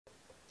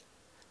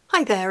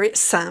Hi there, it's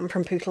Sam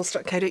from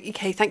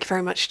Pootles.co.uk. Thank you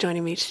very much for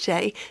joining me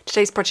today.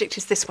 Today's project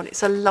is this one.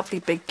 It's a lovely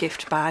big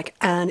gift bag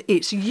and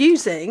it's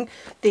using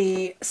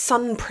the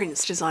Sun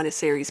Prince Designer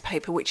Series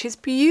paper, which is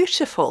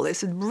beautiful.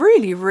 It's a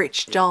really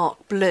rich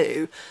dark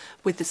blue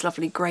with this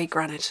lovely grey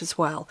granite as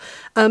well.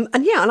 And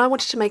I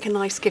wanted to make a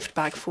nice gift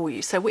bag for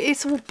you. So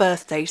it's all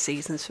birthday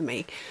seasons for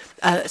me.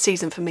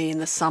 Season for me in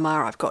the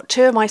summer. I've got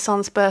two of my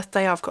son's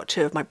birthday. I've got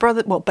two of my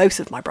brother. Well,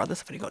 both of my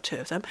brothers. I've only got two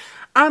of them,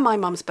 and my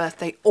mum's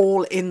birthday,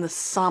 all in the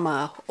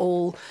summer.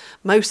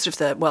 Most of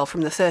the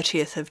from the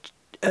 30th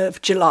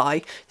of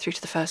July through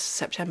to the 1st of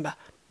September.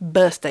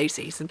 Birthday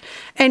season.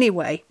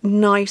 Anyway,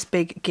 nice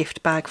big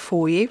gift bag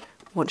for you.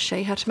 I want to show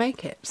you how to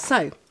make it.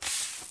 So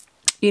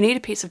you need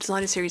a piece of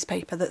designer series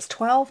paper that's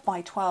 12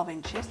 by 12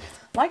 inches.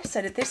 Like I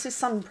said, this is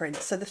Sun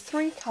Prince. So the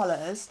three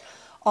colours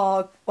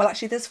are, well,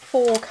 actually there's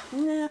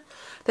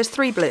there's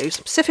three blues: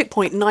 Pacific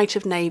Point, Night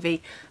of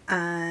Navy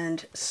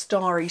and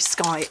Starry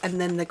Sky, and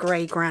then the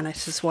grey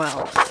granite as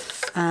well.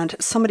 And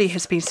somebody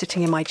has been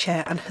sitting in my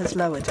chair and has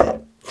lowered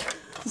it.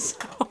 So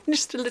I'm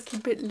just a little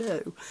bit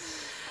low.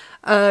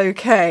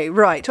 Okay,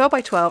 right, 12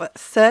 by 12,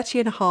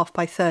 30.5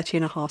 by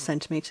 30.5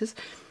 centimetres.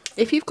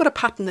 If you've got a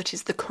pattern that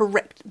is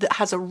that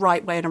has a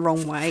right way and a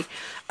wrong way,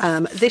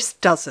 this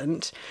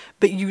doesn't,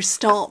 but you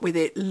start with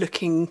it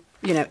looking,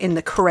 in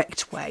the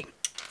correct way.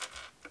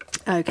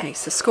 Okay,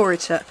 so score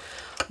it at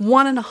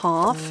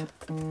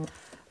 1.5,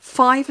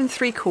 5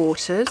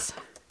 3/4,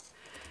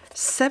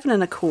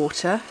 7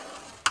 1/4,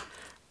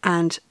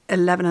 and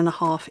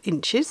 11.5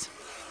 inches,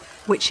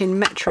 which in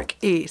metric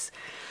is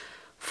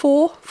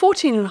 4,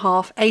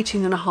 14.5,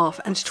 18.5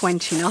 and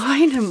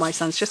 29, and my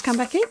son's just come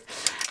back in.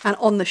 And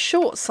on the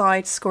short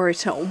side, score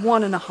it at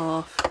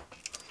 1.5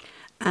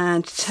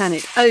 and turn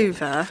it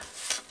over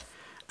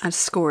and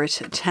score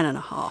it at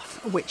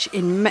 10.5, which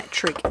in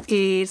metric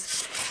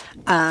is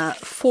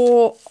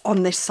 4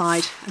 on this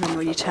side, and then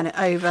when you turn it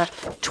over,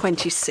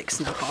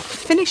 26.5.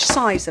 Finished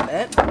size of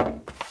it,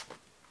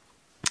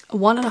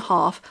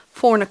 1.5,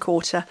 4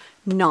 1/4,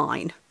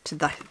 9 to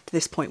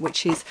this point,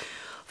 which is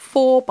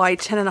 4 by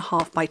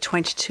 10.5 by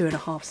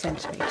 22.5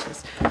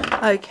 centimetres.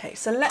 Okay,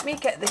 so let me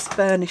get this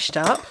burnished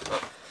up,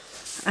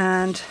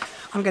 and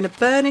I'm going to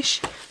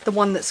burnish the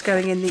one that's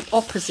going in the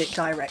opposite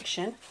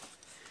direction.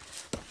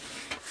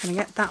 I'm going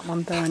to get that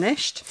one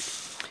burnished,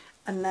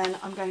 and then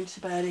I'm going to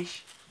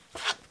burnish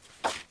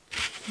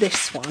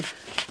this one.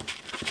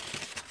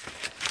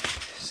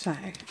 So,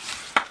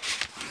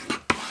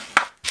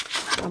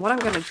 and what I'm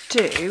going to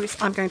do is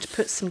I'm going to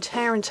put some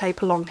tear and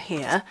tape along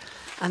here,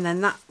 and then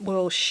that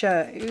will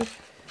show,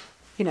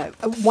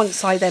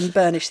 once I then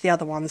burnish the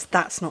other ones,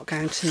 that's not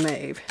going to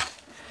move.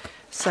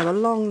 So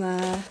along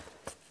there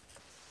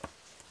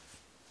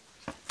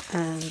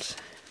and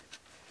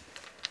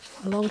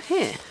along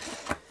here.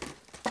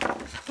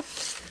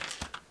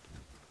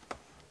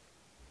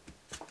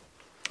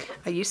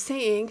 Are you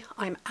seeing?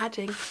 I'm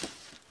adding.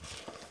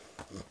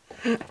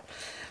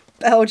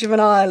 Belgium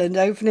and Ireland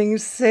opening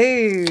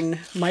soon.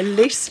 My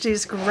list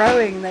is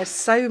growing. There's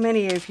so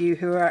many of you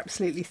who are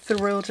absolutely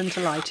thrilled and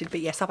delighted. But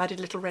yes, I've added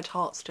little red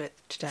hearts to it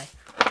today.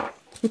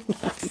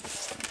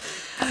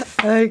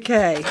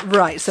 Okay,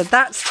 right, so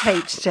that's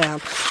taped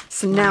down.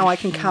 So now I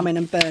can come in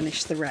and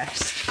burnish the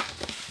rest.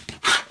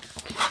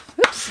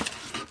 Oops.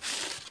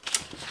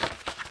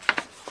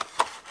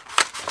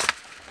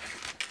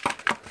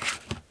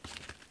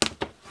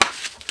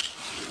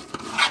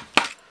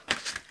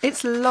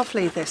 It's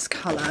lovely, this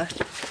colour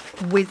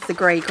with the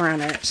grey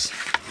granite.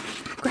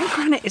 Grey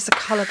granite is a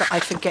colour that I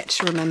forget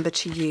to remember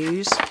to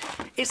use.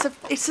 It's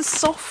a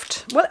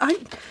soft, well, do you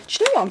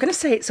know what, I'm going to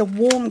say it's a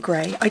warm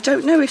grey. I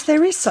don't know if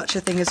there is such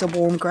a thing as a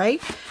warm grey.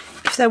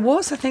 If there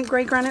was, I think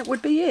grey granite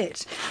would be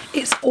it.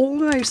 It's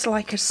almost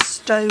like a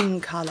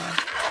stone colour.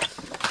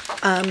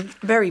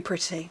 Very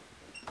pretty.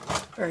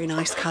 Very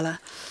nice colour.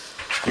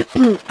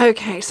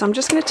 Okay, so I'm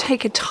just going to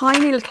take a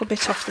tiny little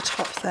bit off the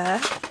top there.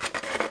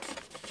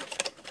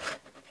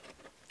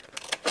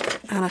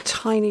 And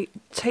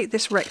take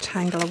this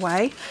rectangle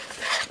away,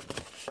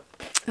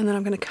 and then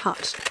I'm going to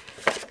cut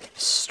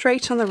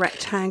straight on the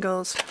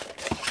rectangles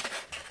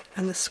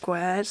and the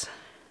squares.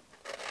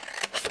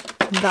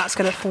 And that's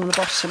going to form the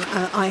bottom,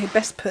 and I had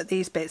best put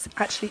these bits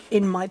actually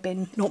in my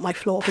bin, not my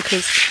floor,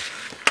 because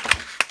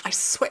I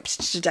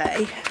swept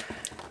today.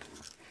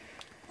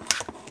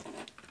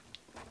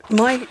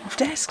 My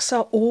desks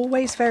are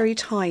always very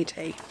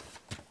tidy,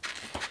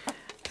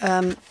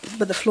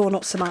 but the floor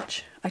not so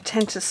much. I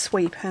tend to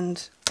sweep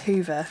and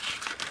hoover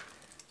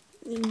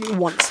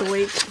once a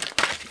week.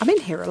 I'm in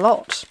here a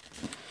lot,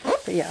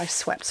 but yeah, I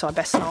swept, so I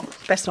best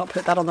not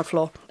put that on the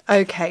floor.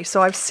 Okay,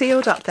 so I've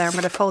sealed up there. I'm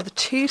going to fold the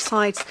two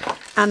sides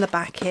and the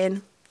back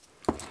in.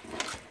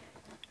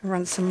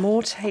 Run some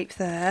more tape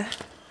there.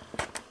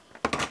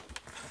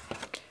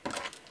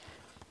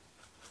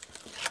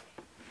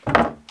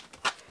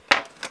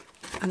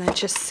 And then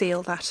just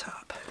seal that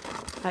up.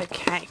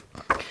 Okay,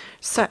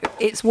 so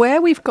it's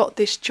where we've got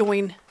this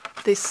join,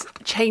 this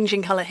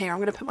changing colour here. I'm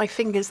going to put my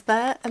fingers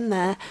there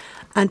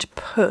and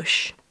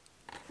push.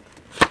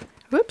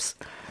 Whoops.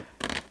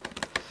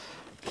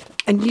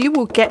 and you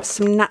will get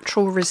some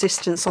natural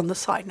resistance on the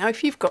side. Now,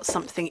 if you've got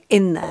something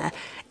in there,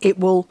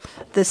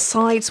 the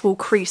sides will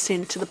crease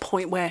in to the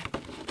point where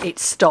it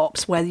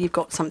stops, where you've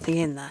got something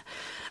in there.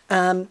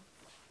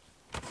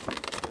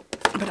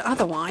 But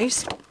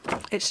otherwise,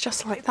 it's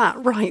just like that.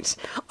 Right,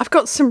 I've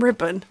got some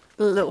ribbon.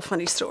 A little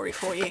funny story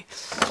for you.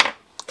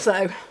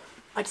 So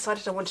I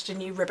decided I wanted a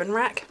new ribbon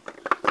rack,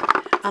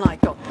 and I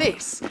got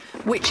this,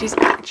 which is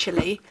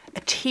actually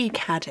a tea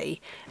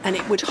caddy, and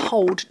it would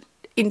hold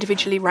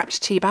individually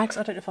wrapped tea bags.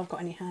 I don't know if I've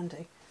got any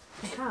handy.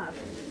 I have.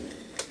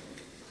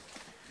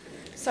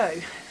 So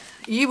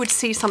you would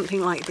see something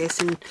like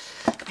this in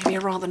maybe a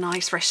rather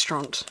nice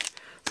restaurant,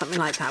 something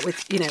like that,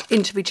 with, you know,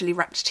 individually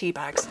wrapped tea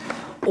bags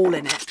all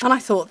in it. And I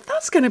thought,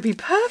 that's going to be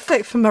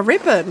perfect for my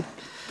ribbon,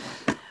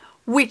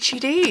 which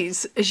it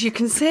is, as you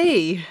can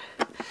see,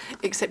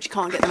 except you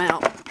can't get them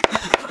out.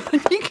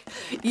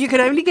 You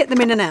can only get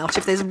them in and out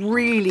if there's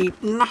really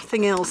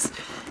nothing else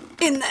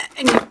in there,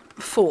 and you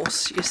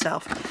force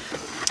yourself.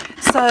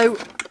 So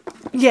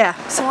yeah,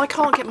 so I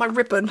can't get my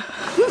ribbon.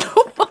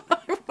 The one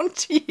I want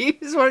to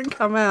use won't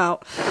come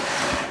out.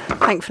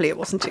 Thankfully it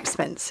wasn't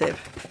expensive.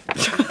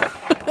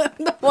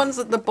 The ones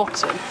at the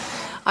bottom,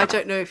 I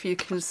don't know if you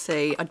can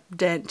see, I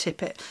daren't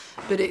tip it,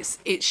 but it's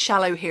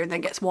shallow here and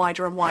then gets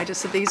wider and wider.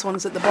 So these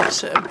ones at the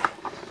bottom,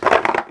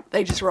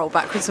 they just roll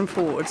backwards and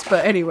forwards.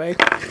 But anyway,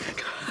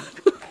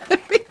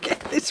 let me get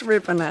this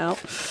ribbon out.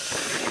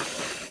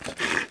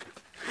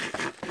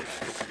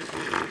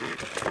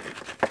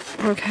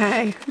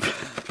 Okay,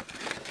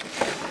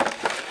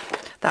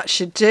 that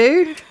should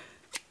do.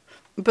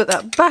 Put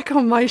that back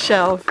on my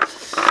shelf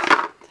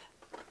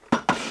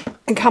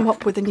and come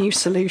up with a new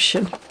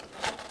solution.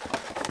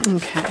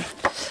 Okay,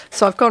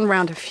 so I've gone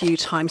around a few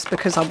times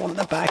because I want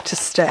the bag to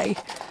stay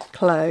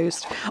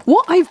closed.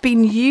 What I've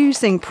been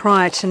using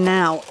prior to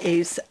now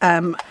is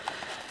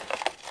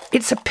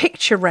it's a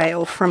picture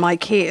rail from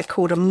IKEA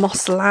called a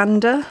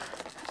Mosslander.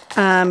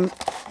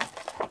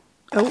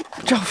 Oh,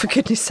 for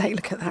goodness sake,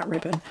 look at that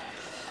ribbon.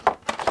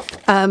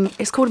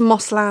 It's called a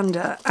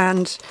Mosslander,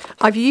 and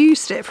I've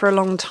used it for a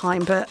long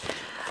time, but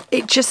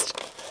it just...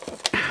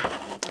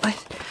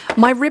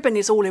 my ribbon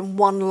is all in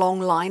one long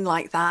line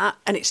like that,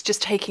 and it's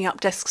just taking up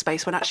desk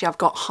space when actually I've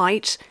got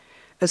height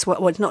as well.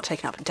 Well, it's not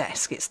taking up a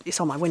desk, it's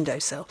on my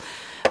windowsill.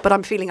 But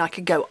I'm feeling I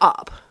could go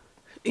up,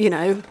 you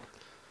know,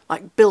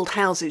 like build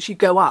houses, you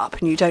go up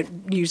and you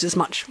don't use as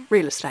much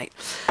real estate.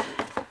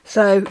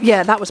 So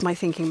yeah, that was my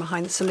thinking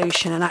behind the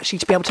solution, and actually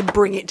to be able to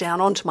bring it down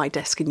onto my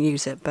desk and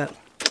use it. But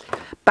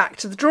back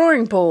to the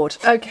drawing board.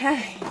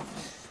 Okay,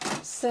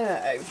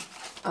 so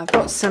I've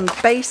got some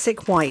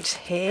basic white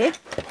here.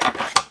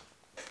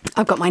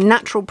 I've got my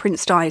natural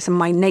prints dies and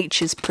my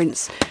nature's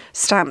prints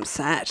stamp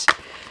set,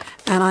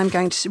 and I'm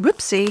going to,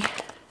 whoopsie,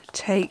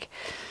 take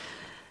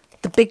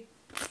the big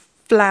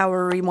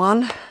flowery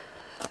one,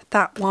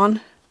 that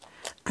one,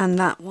 and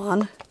that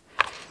one.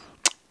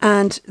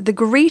 And the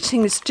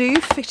greetings do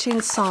fit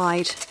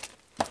inside,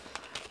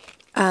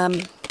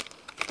 well,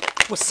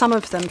 some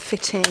of them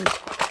fit in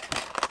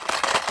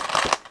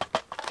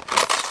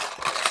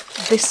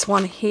this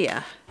one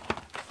here.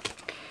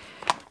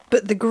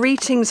 But the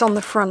greetings on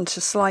the front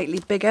are slightly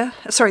bigger,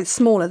 sorry,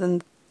 smaller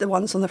than the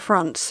ones on the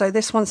front. So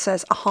this one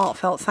says a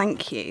heartfelt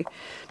thank you,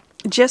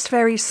 just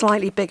very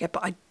slightly bigger.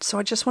 But so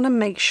I just want to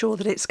make sure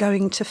that it's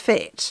going to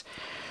fit.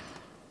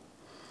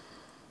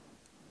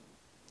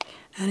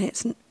 And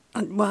it's,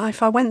 well,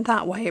 if I went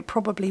that way, it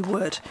probably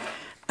would.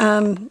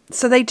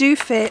 So they do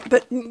fit,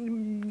 but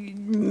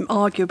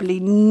arguably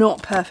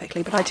not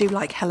perfectly. But I do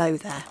like hello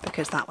there,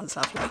 because that one's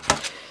lovely.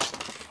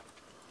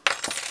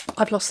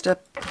 I've lost a...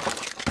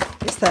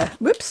 It's there.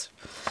 Whoops.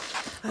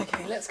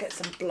 Okay, let's get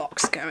some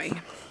blocks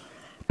going.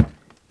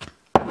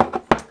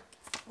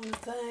 One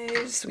of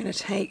those. We're going to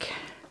take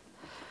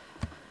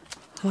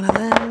one of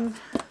them.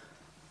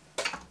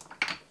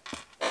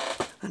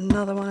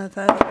 Another one of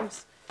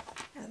those.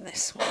 And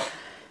this one.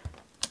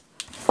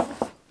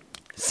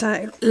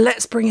 So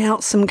let's bring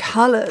out some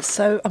colours.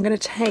 So I'm going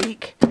to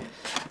take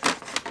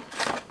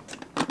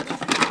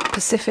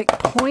Pacific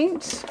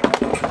Point,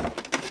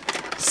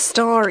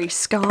 Starry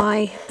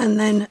Sky, and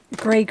then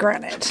Grey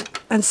Granite.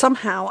 And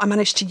somehow I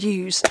managed to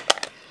use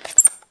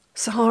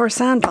Sahara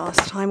Sand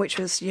last time, which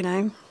was, you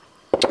know,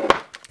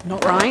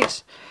 not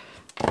right.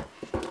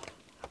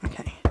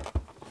 Okay,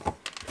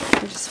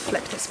 let me just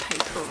flip this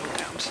paper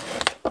around.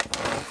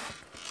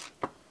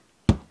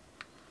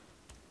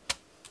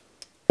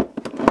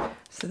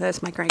 So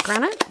there's my Grey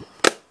Granite.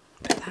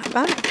 Put that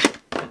back.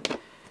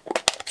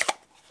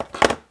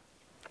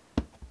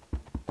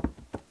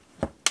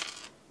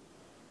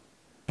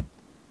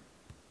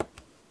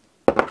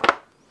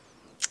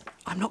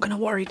 I'm not going to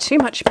worry too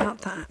much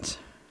about that.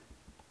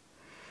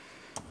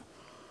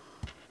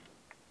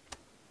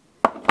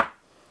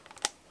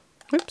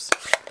 Oops.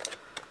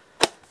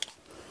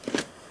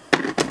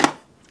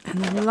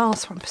 And then the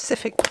last one,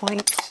 Pacific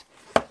Point.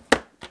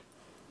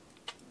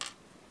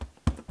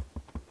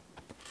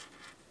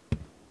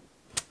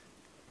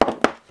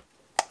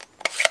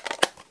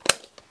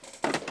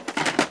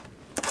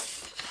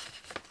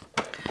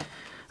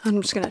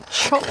 I'm just going to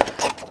chop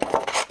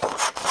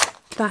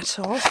that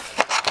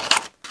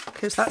off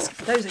because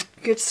those are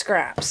good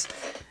scraps,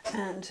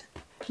 and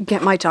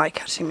get my die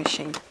cutting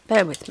machine.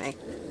 Bear with me.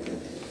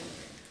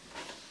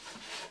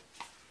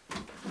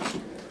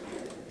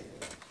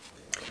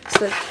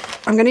 So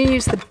I'm going to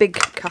use the big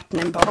cut and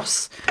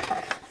emboss,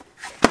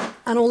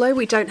 and although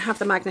we don't have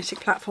the magnetic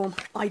platform,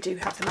 I do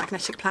have the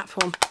magnetic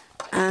platform,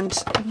 and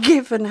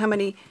given how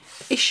many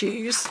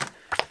issues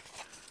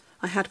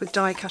I had with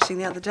die cutting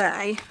the other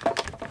day,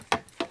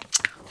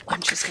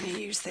 I'm just going to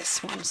use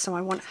this one. So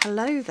I want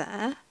hello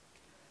there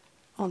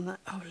on the,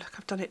 oh look,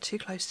 I've done it too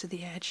close to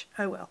the edge.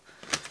 Oh well,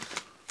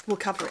 we'll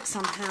cover it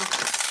somehow.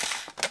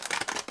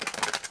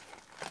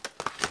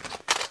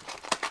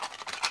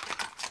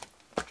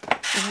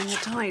 And then the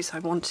dies, I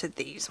wanted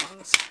these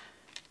ones.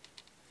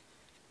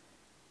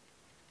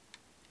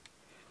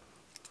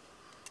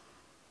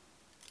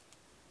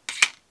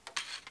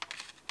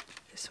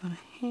 This one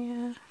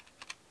here.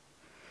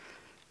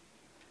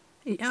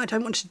 Yeah, I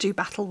don't want to do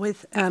battle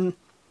with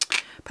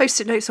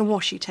post-it notes and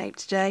washi tape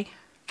today,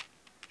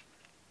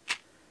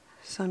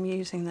 so I'm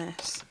using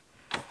this.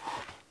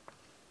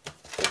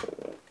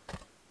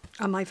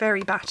 And my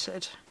very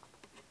battered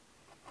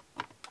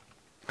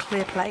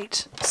clear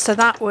plate. So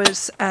that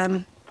was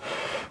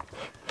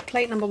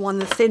plate number 1,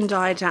 the thin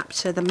die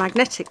adapter, the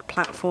magnetic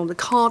platform, the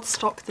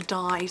cardstock, the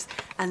dies,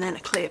 and then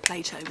a clear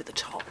plate over the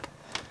top.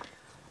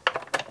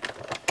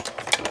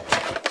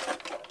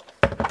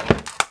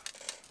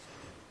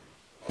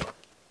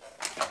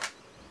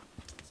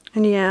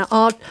 And yeah,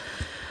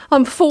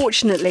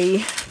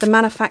 unfortunately, the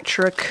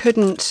manufacturer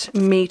couldn't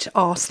meet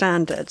our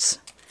standards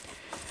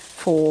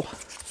for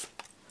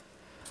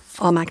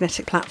our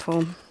magnetic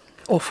platform,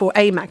 or for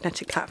a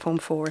magnetic platform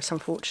for us,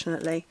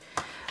 unfortunately.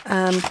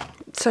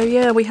 So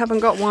yeah, we haven't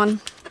got one.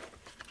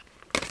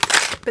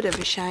 Bit of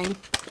a shame.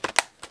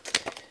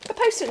 The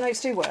post-it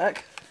notes do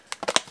work.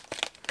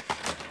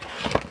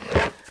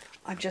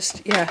 I'm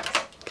just, yeah.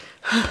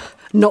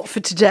 Not for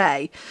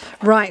today.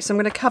 Right, so I'm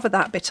going to cover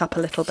that bit up a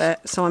little bit.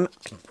 So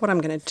what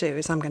I'm going to do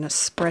is I'm going to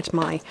spread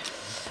my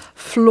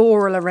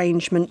floral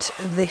arrangement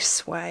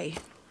this way,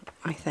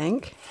 I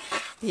think.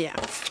 Yeah.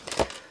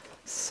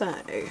 So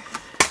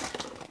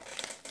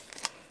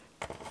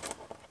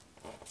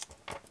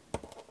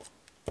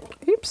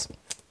oops.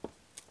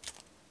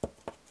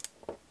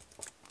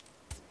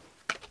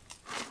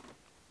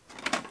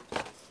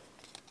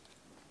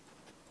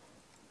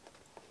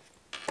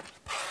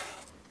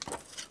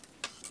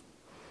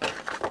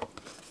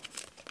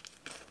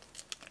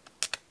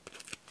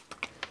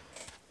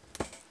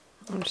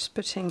 I'm just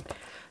putting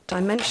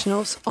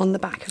dimensionals on the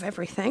back of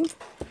everything.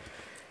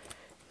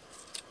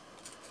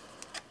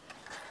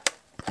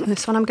 And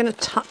this one I'm going to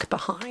tuck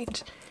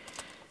behind.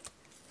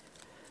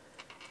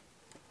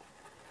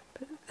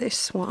 Put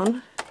this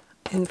one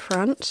in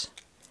front.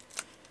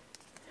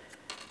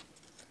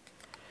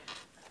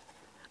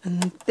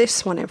 And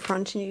this one in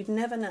front, and you'd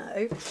never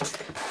know.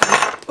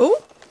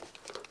 Oh,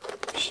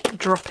 just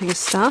dropping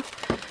stuff.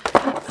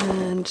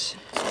 And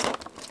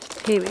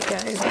here we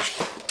go.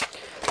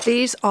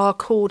 These are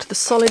called the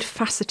solid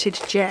faceted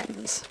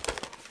gems.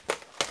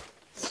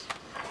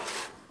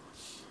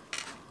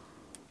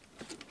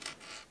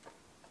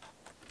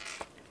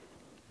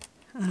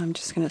 And I'm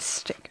just going to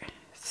stick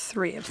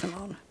 3 of them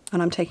on,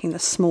 and I'm taking the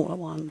smaller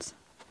ones.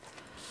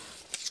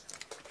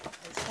 Pop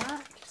those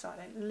back so I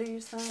don't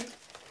lose them.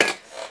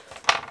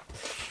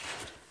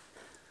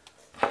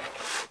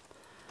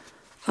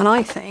 And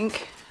I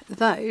think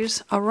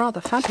those are rather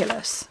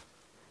fabulous.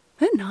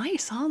 They're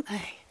nice, aren't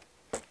they?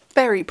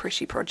 Very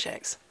pretty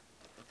projects.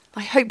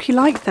 I hope you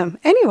like them.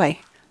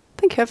 Anyway,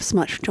 thank you ever so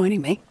much for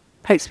joining me.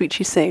 Hope to speak to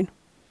you soon.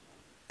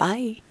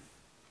 Bye.